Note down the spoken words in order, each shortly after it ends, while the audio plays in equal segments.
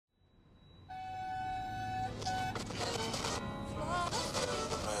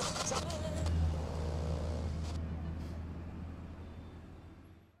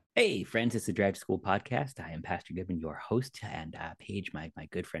Hey, friends, it's the Drive to School podcast. I am Pastor Gibbon, your host, and Paige, my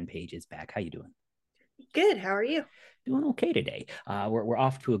good friend Paige, is back. How you doing? Good. How are you? Doing okay today. We're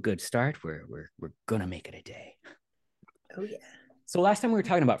off to a good start. We're gonna make it a day. Oh, yeah. So last time we were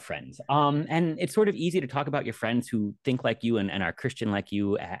talking about friends, and it's sort of easy to talk about your friends who think like you and are Christian like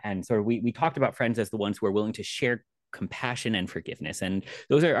you, and sort of we talked about friends as the ones who are willing to share compassion and forgiveness, and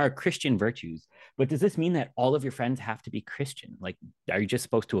those are our Christian virtues. But does this mean that all of your friends have to be Christian? Like, are you just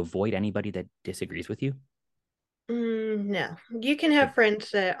supposed to avoid anybody that disagrees with you? No, you can have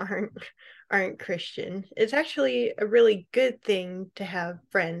friends that aren't Christian. It's actually a really good thing to have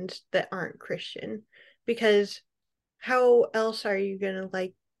friends that aren't Christian because how else are you gonna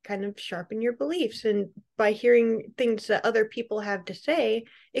like kind of sharpen your beliefs? And by hearing things that other people have to say,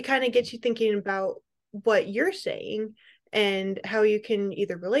 it kind of gets you thinking about what you're saying and how you can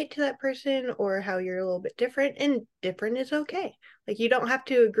either relate to that person or how you're a little bit different, and different is okay. Like you don't have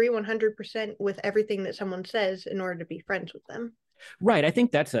to agree 100% with everything that someone says in order to be friends with them. Right. I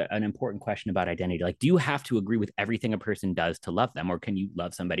think that's an important question about identity. Like, do you have to agree with everything a person does to love them, or can you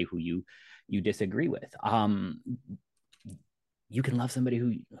love somebody who you disagree with? You can love somebody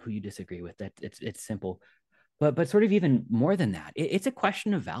who you disagree with. That it's simple. But sort of even more than that, it's a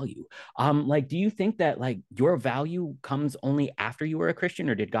question of value. Like, do you think that like your value comes only after you were a Christian,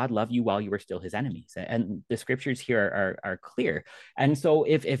 or did God love you while you were still his enemies? And the scriptures here are clear. And so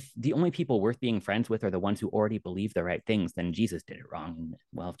if the only people worth being friends with are the ones who already believe the right things, then Jesus did it wrong. And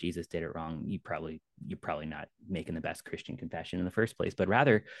well, if Jesus did it wrong, you're probably not making the best Christian confession in the first place. But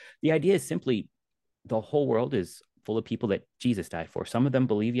rather, the idea is simply the whole world is full of people that Jesus died for. Some of them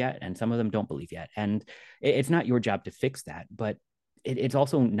believe yet, and some of them don't believe yet. And it's not your job to fix that, but it's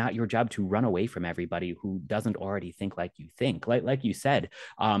also not your job to run away from everybody who doesn't already think like you think. Like you said,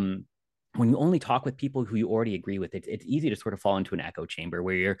 when you only talk with people who you already agree with, it's easy to sort of fall into an echo chamber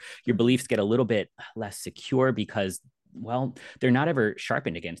where your beliefs get a little bit less secure because well, they're not ever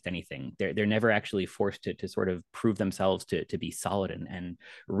sharpened against anything. They're never actually forced to sort of prove themselves to be solid and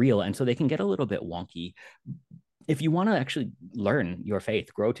real. And so they can get a little bit wonky. If you want to actually learn your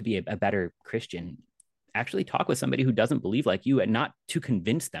faith, grow to be a better Christian, actually talk with somebody who doesn't believe like you, and not to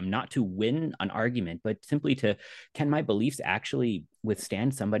convince them, not to win an argument, but simply to, can my beliefs actually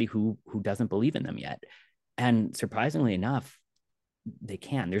withstand somebody who doesn't believe in them yet? And surprisingly enough, they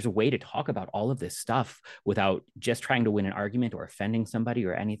can. There's a way to talk about all of this stuff without just trying to win an argument or offending somebody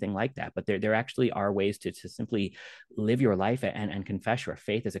or anything like that. But there actually are ways to simply live your life and confess your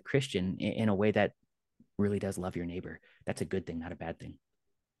faith as a Christian in a way that really does love your neighbor. That's a good thing, not a bad thing.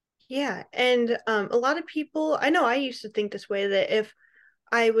 Yeah, and a lot of people, I know I used to think this way, that if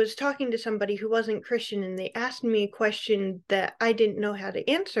I was talking to somebody who wasn't Christian and they asked me a question that I didn't know how to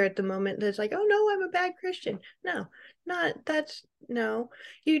answer at the moment, that's like, oh no, I'm a bad Christian. No, not that's no.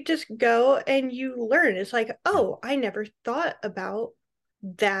 You just go and you learn. It's like, Yeah. oh, I never thought about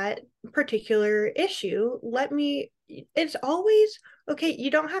that particular issue. It's always okay. You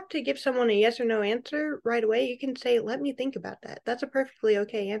don't have to give someone a yes or no answer right away. You can say, let me think about that. That's a perfectly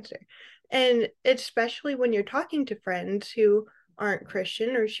okay answer. And especially when you're talking to friends who aren't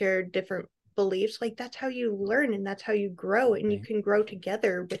Christian or share different beliefs, like that's how you learn and that's how you grow, and you Right. can grow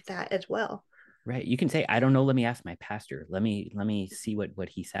together with that as well. Right. You can say, I don't know. Let me ask my pastor. Let me see what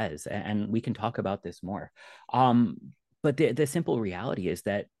he says, and we can talk about this more. Um, but the simple reality is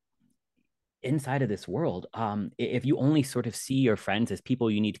that inside of this world, if you only sort of see your friends as people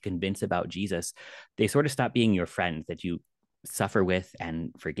you need to convince about Jesus, they sort of stop being your friends that you suffer with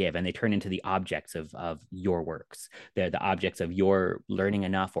and forgive, and they turn into the objects of your works. They're the objects of your learning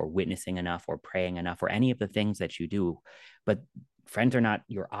enough or witnessing enough or praying enough or any of the things that you do. But friends are not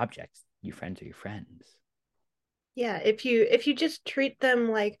your objects. Your friends are your friends. Yeah, if you just treat them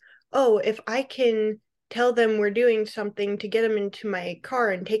like, oh, if I can tell them we're doing something to get them into my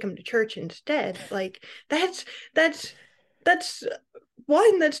car and take them to church instead, like that's that's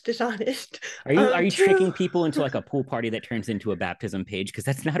one, that's dishonest. Are you Two, tricking people into like a pool party that turns into a baptism page? Because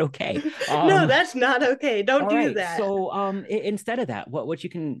that's not okay. no, that's not okay. Don't All do right. that. So instead of that, what you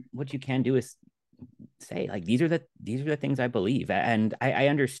can do is say like these are the things I believe, and I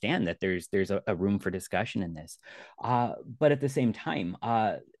understand that there's a room for discussion in this, but at the same time,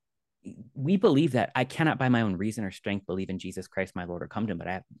 we believe that I cannot by my own reason or strength believe in Jesus Christ my Lord or come to him, but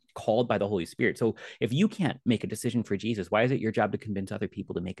I am called by the Holy Spirit. So if you can't make a decision for Jesus, why is it your job to convince other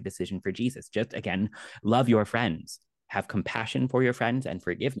people to make a decision for Jesus? Just again, love your friends, have compassion for your friends and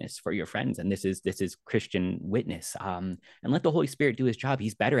forgiveness for your friends, and this is Christian witness. And let the Holy Spirit do his job.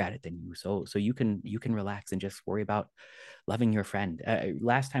 He's better at it than you, so you can relax and just worry about loving your friend.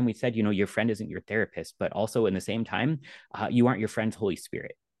 Last time we said, your friend isn't your therapist, but also in the same time, you aren't your friend's Holy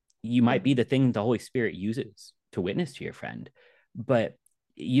Spirit. You might be Mhm. the thing the Holy Spirit uses to witness to your friend, but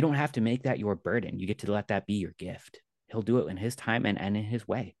you don't have to make that your burden. You get to let that be your gift. He'll do it in his time and in his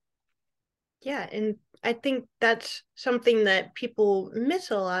way. Yeah, and I think that's something that people miss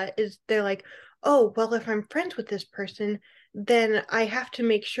a lot is they're like, "Oh, well, if I'm friends with this person, then I have to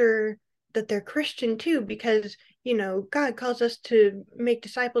make sure that they're Christian too because, God calls us to make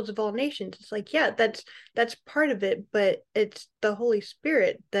disciples of all nations." It's like, yeah, that's part of it, but it's the Holy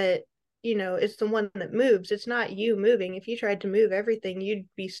Spirit that, is the one that moves. It's not you moving. If you tried to move everything, you'd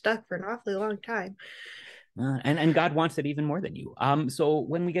be stuck for an awfully long time. And God wants it even more than you. So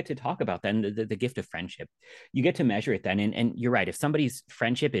when we get to talk about then the gift of friendship, you get to measure it then. And you're right. If somebody's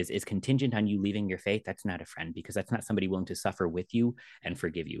friendship is contingent on you leaving your faith, that's not a friend because that's not somebody willing to suffer with you and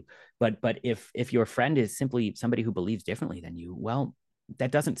forgive you. But if your friend is simply somebody who believes differently than you, well,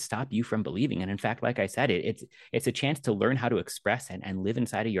 that doesn't stop you from believing. And in fact, like I said, it's a chance to learn how to express and live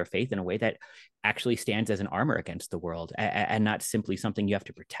inside of your faith in a way that actually stands as an armor against the world and not simply something you have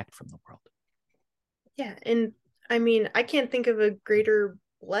to protect from the world. Yeah, and I mean, I can't think of a greater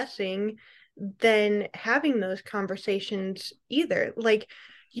blessing than having those conversations either. Like,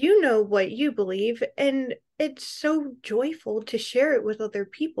 you know what you believe, and it's so joyful to share it with other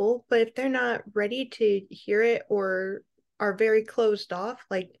people, but if they're not ready to hear it or are very closed off,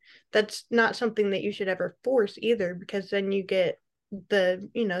 like that's not something that you should ever force either, because then you get the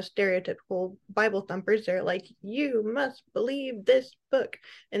stereotypical Bible thumpers. They're like, you must believe this book,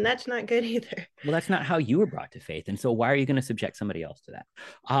 and that's not good either. Well, that's not how you were brought to faith. And so why are you going to subject somebody else to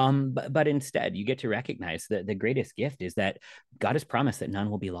that? But instead, you get to recognize that the greatest gift is that God has promised that none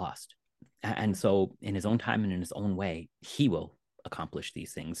will be lost. And so, in his own time and in his own way, he will accomplish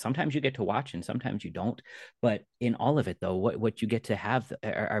these things. Sometimes you get to watch and sometimes you don't. But in all of it, though, what you get to have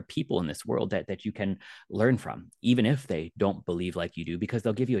are people in this world that you can learn from, even if they don't believe like you do, because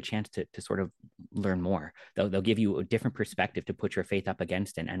they'll give you a chance to sort of learn more. They'll give you a different perspective to put your faith up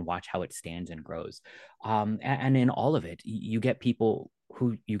against and watch how it stands and grows. And in all of it, you get people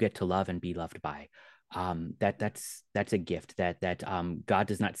who you get to love and be loved by. That's a gift that God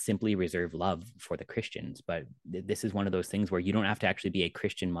does not simply reserve love for the Christians, but this is one of those things where you don't have to actually be a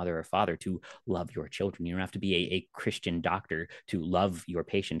Christian mother or father to love your children. You don't have to be a Christian doctor to love your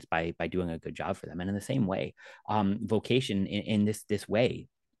patients by doing a good job for them. And in the same way, vocation in this way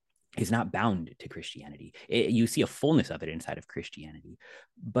is not bound to Christianity. You see a fullness of it inside of Christianity.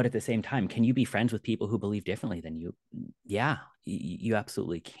 But at the same time, can you be friends with people who believe differently than you? Yeah, you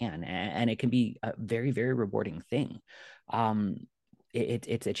absolutely can. And it can be a very, very rewarding thing. Um,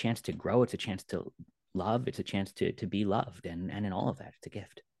 it's a chance to grow, it's a chance to love, it's a chance to be loved. And in all of that, it's a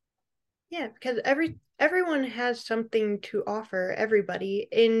gift. Yeah, because everyone has something to offer everybody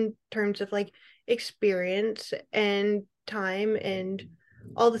in terms of like experience and time and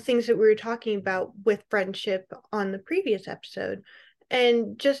all the things that we were talking about with friendship on the previous episode.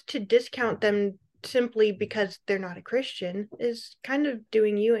 And just to discount them simply because they're not a Christian is kind of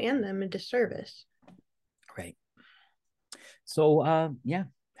doing you and them a disservice. Right. So, yeah,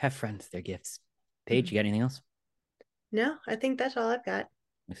 have friends, they're gifts. Paige, you got anything else? No, I think that's all I've got.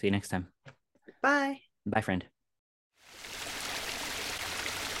 We'll see you next time. Bye. Bye, friend.